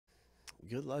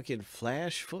Good luck in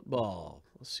Flash football.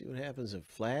 Let's see what happens in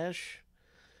Flash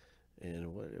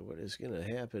and what is going to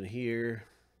happen here.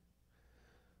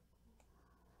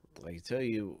 I can tell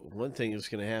you one thing that's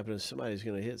going to happen is somebody's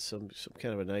going to hit some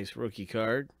kind of a nice rookie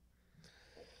card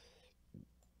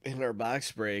in our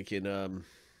box break. And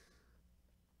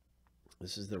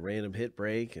this is the random hit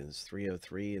break, and it's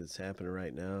 303, and it's happening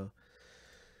right now.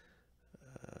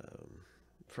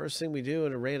 First thing we do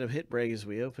in a random hit break is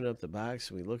we open up the box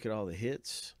and we look at all the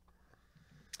hits.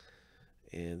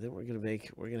 And then we're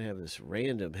gonna have this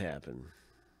random happen.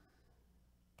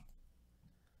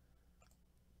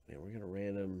 And we're gonna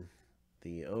random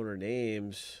the owner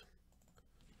names.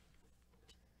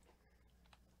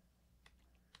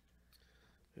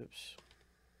 Oops.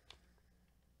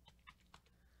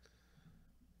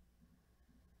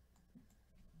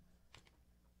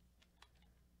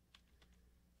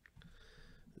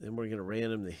 Then we're gonna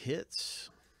random the hits.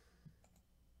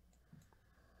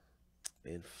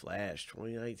 And Flash,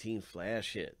 2019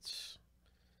 Flash hits.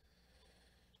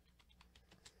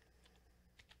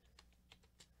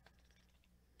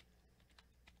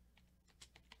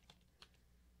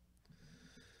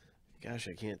 Gosh,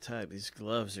 I can't type. These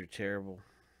gloves are terrible.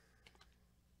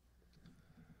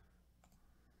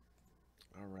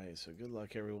 All right, so good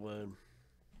luck, everyone.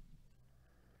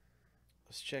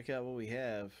 Let's check out what we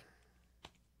have.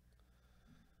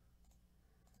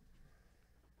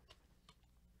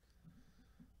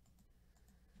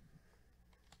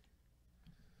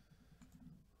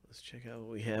 Let's check out what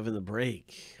we have in the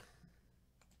break.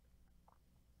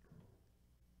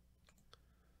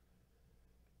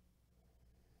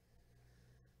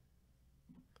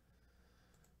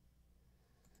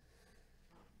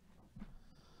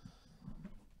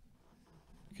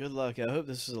 Good luck. I hope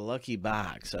this is a lucky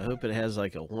box. I hope it has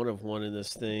like a 1 of 1 in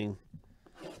this thing.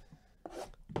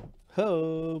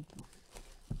 Hope.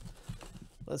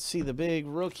 Let's see the big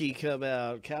rookie come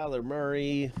out. Kyler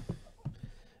Murray,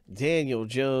 Daniel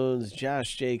Jones,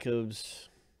 Josh Jacobs.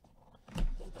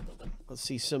 Let's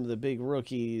see some of the big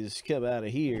rookies come out of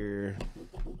here.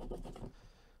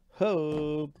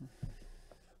 Hope.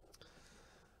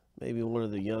 Maybe one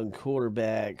of the young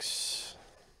quarterbacks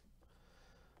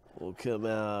will come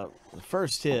out. The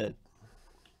first hit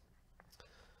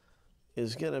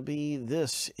is going to be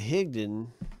this Higdon.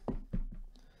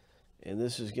 And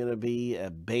this is going to be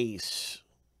a base.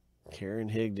 Karen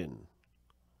Higdon.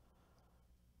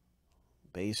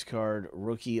 Base card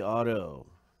rookie auto.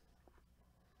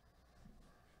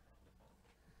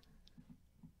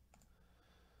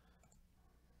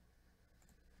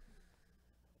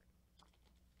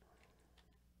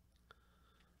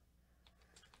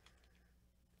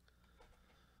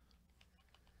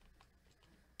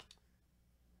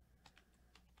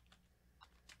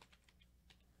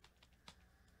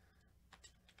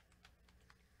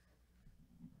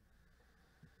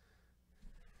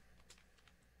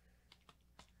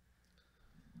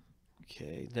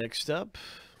 Okay, next up.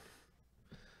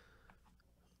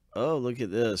 Oh, look at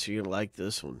this. You're going to like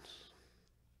this one.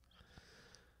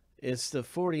 It's the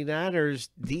 49ers,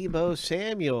 Deebo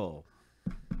Samuel.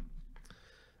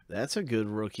 That's a good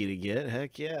rookie to get.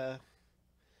 Heck yeah.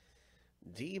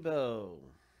 Deebo.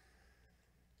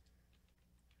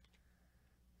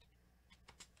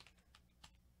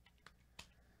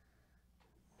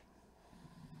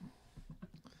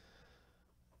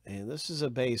 And this is a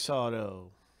base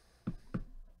auto.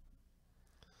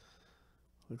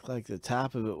 Looked like the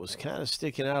top of it was kind of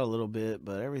sticking out a little bit,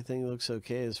 but everything looks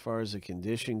okay as far as the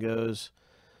condition goes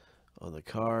on the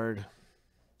card.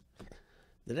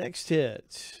 The next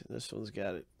hit, this one's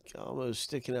got it almost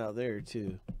sticking out there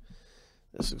too.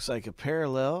 This looks like a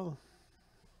parallel.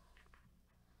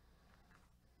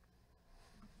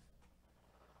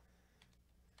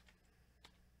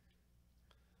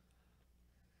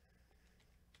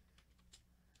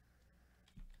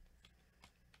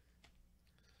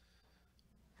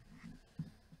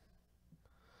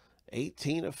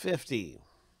 $18 of $50.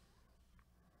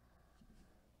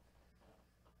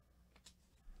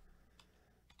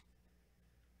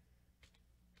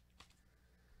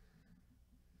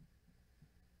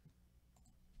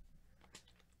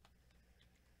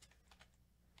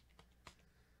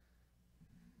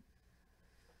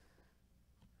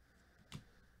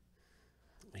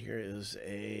 Here is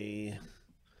a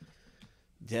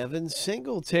Devin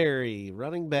Singletary,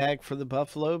 running back for the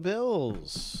Buffalo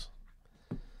Bills.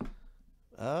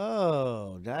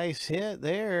 Oh, nice hit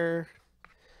there.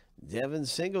 Devin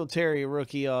Singletary,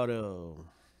 rookie auto.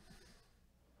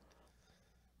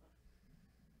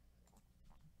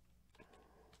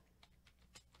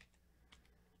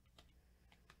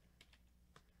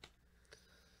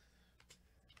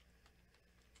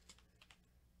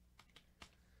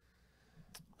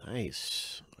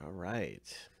 Nice. All right.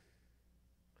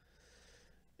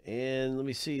 And let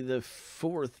me see, the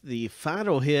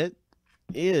final hit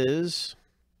is,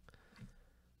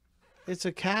 it's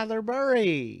a Kyler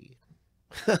Murray.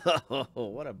 Oh,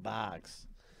 what a box.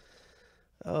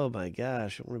 Oh my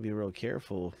gosh, I want to be real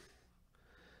careful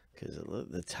because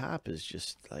the top is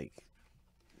just like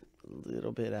a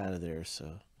little bit out of there,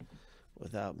 so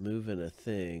without moving a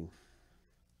thing.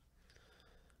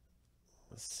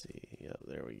 Let's see. Yep,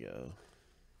 there we go.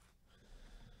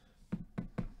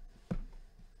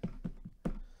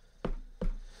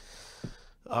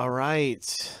 All right.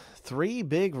 3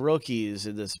 big rookies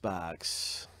in this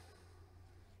box.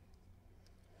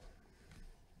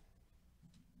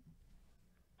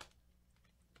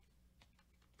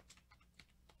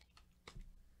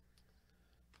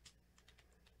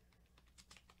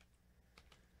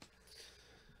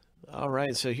 All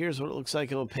right, so here's what it looks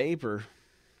like on paper.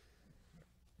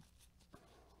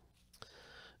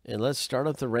 And let's start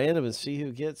up the random and see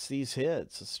who gets these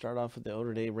hits. Let's start off with the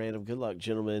owner name random. Good luck,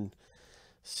 gentlemen.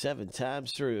 7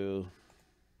 times through.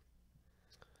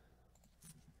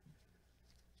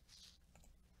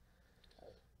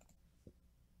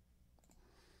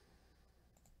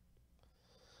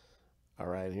 All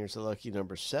right, here's the lucky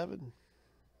number 7.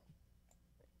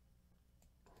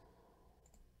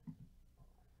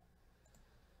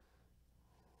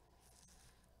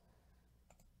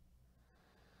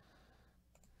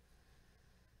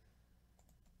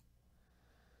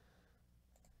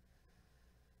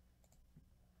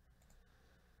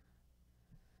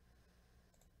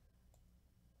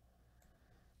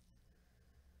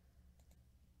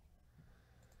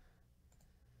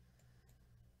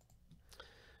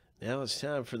 Now it's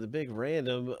time for the big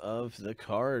random of the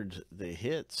card, the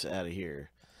hits out of here.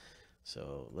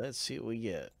 So let's see what we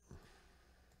get.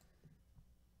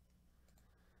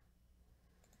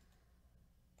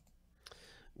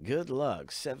 Good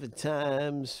luck. 7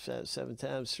 times. 7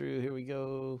 times through. Here we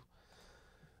go.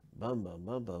 Bum, bum,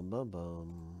 bum, bum, bum,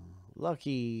 bum.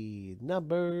 Lucky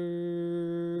number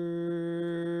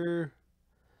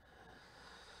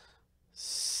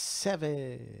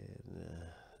 7.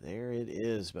 There it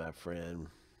is, my friend.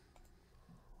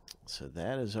 So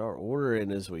that is our order,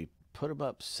 and as we put them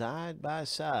up side by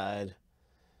side,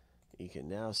 you can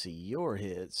now see your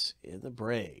hits in the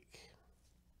break.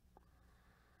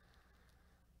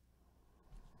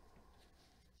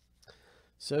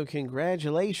 So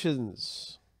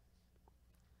congratulations,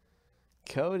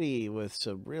 Cody, with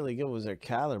some really good ones there.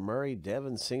 Kyler Murray,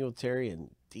 Devin Singletary,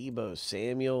 and Deebo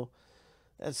Samuel.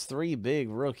 That's 3 big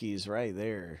rookies right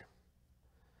there.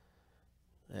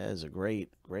 That is a great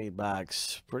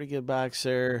box. Pretty good box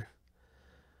there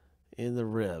in the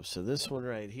rib. So this one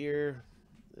right here,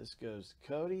 this goes to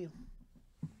Cody.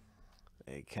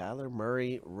 A Kyler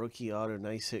Murray rookie auto.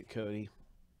 Nice hit, Cody,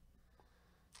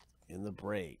 in the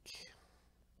break.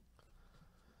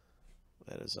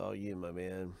 That is all you, my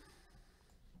man.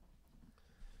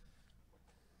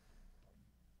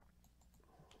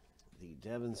 The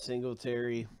Devin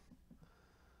Singletary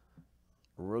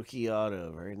rookie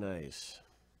auto. Very nice.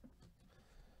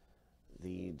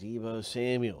 The Deebo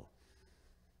Samuel.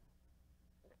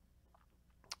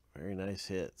 Very nice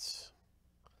hits.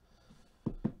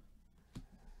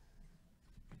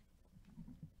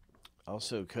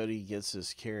 Also, Cody gets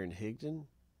this Karen Higdon.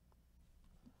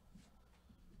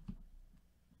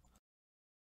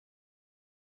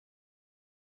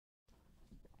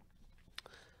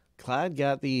 Clyde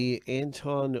got the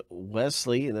Anton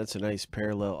Wesley, and that's a nice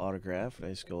parallel autograph.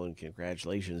 Nice going.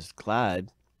 Congratulations, Clyde.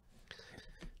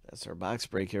 That's our box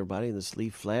break, everybody. In this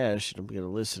Leaf Flash, and I'm going to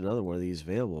list another one of these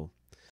available.